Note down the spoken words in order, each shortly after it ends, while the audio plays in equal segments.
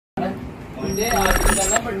दे आज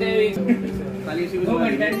करना बर्थडे खाली इसी को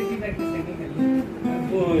मेंटेलिटी की प्रैक्टिस नहीं करनी।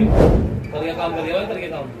 ओए कर गया काम, कर गया कर गया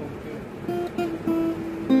काम।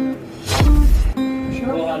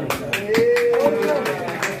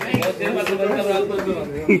 बहुत देर बाद बंद कर रहा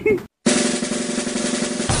हूं।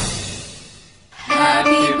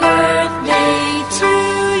 Happy birthday to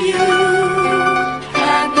you.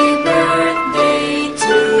 Happy birthday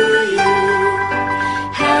to you.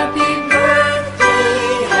 Happy birthday,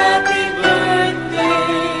 happy birthday.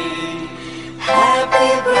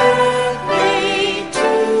 Happy birthday to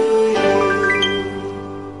you.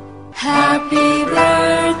 Happy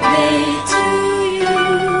birthday to you.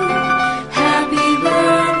 Happy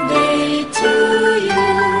birthday to you.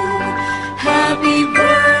 Happy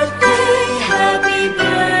birthday, happy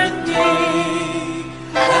birthday.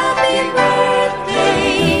 Happy birthday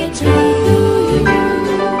to you.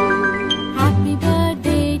 Happy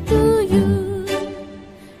birthday to you.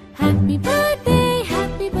 Happy birthday,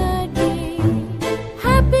 happy birthday.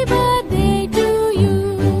 Happy birthday to you.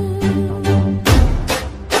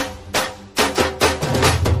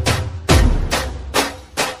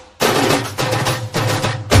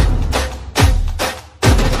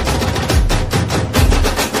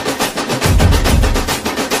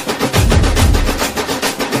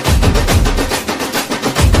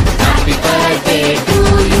 Happy birthday to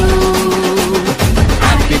you.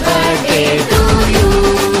 Happy birthday to you.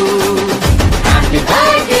 Happy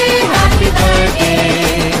birthday, happy birthday.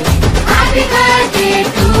 Happy birthday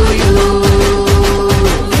to you.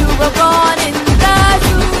 You were born in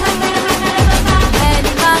Raju.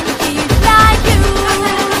 Many monkeys like you.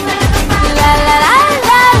 La la la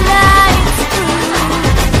la la, it's true.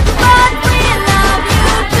 But we love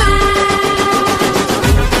you too.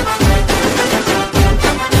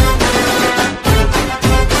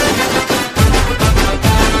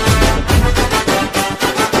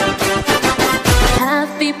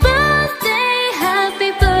 Happy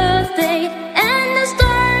birthday, and the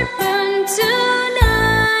star burn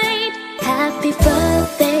tonight. Happy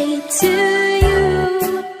birthday to you.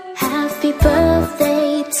 Happy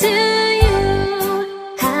birthday to you.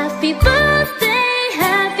 Happy birthday,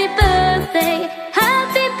 happy birthday,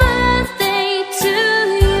 happy birthday to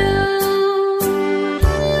you.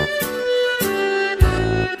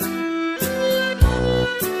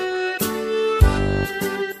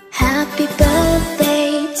 Happy birthday.